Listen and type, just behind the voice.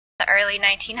In the early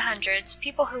 1900s,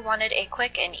 people who wanted a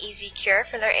quick and easy cure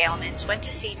for their ailments went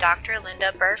to see Dr.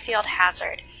 Linda Burfield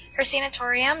Hazzard. Her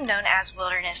sanatorium, known as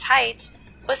Wilderness Heights,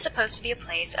 was supposed to be a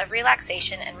place of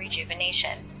relaxation and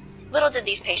rejuvenation. Little did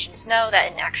these patients know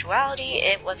that in actuality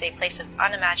it was a place of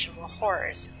unimaginable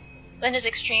horrors. Linda's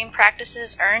extreme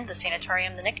practices earned the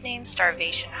sanatorium the nickname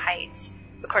Starvation Heights.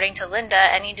 According to Linda,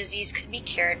 any disease could be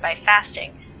cured by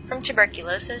fasting, from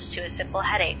tuberculosis to a simple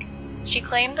headache. She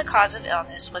claimed the cause of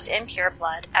illness was impure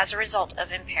blood as a result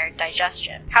of impaired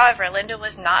digestion. However, Linda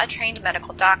was not a trained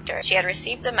medical doctor. She had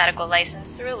received a medical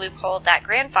license through a loophole that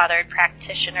grandfathered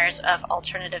practitioners of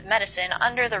alternative medicine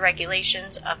under the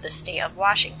regulations of the state of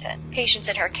Washington. Patients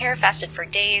in her care fasted for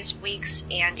days, weeks,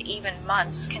 and even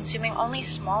months, consuming only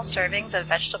small servings of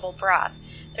vegetable broth,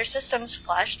 their systems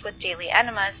flushed with daily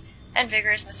enemas and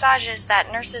vigorous massages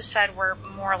that nurses said were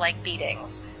more like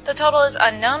beatings. The total is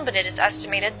unknown, but it is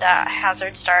estimated that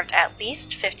Hazzard starved at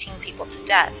least 15 people to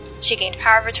death. She gained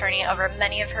power of attorney over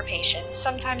many of her patients,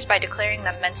 sometimes by declaring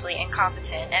them mentally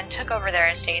incompetent, and took over their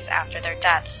estates after their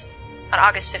deaths. On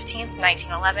August 15,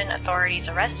 1911, authorities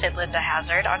arrested Linda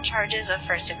Hazzard on charges of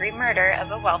first-degree murder of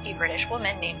a wealthy British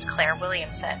woman named Claire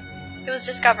Williamson. It was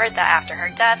discovered that after her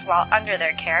death, while under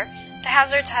their care, the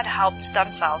Hazzards had helped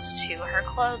themselves to her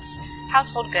clothes,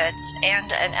 household goods,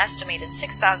 and an estimated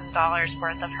 $6,000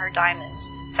 worth of her diamonds,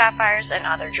 sapphires, and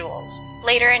other jewels.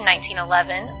 Later in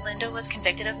 1911, Linda was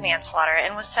convicted of manslaughter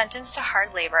and was sentenced to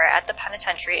hard labor at the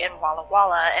penitentiary in Walla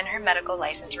Walla and her medical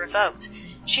license revoked.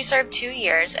 She served 2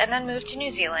 years and then moved to New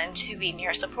Zealand to be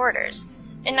near supporters.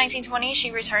 In 1920,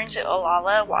 she returned to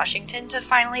Olalla, Washington to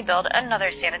finally build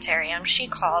another sanitarium she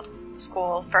called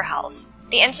School for Health.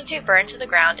 The institute burned to the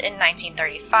ground in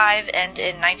 1935, and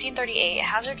in 1938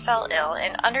 Hazzard fell ill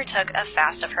and undertook a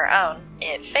fast of her own.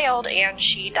 It failed, and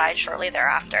she died shortly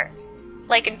thereafter.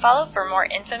 Like and follow for more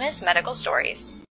infamous medical stories.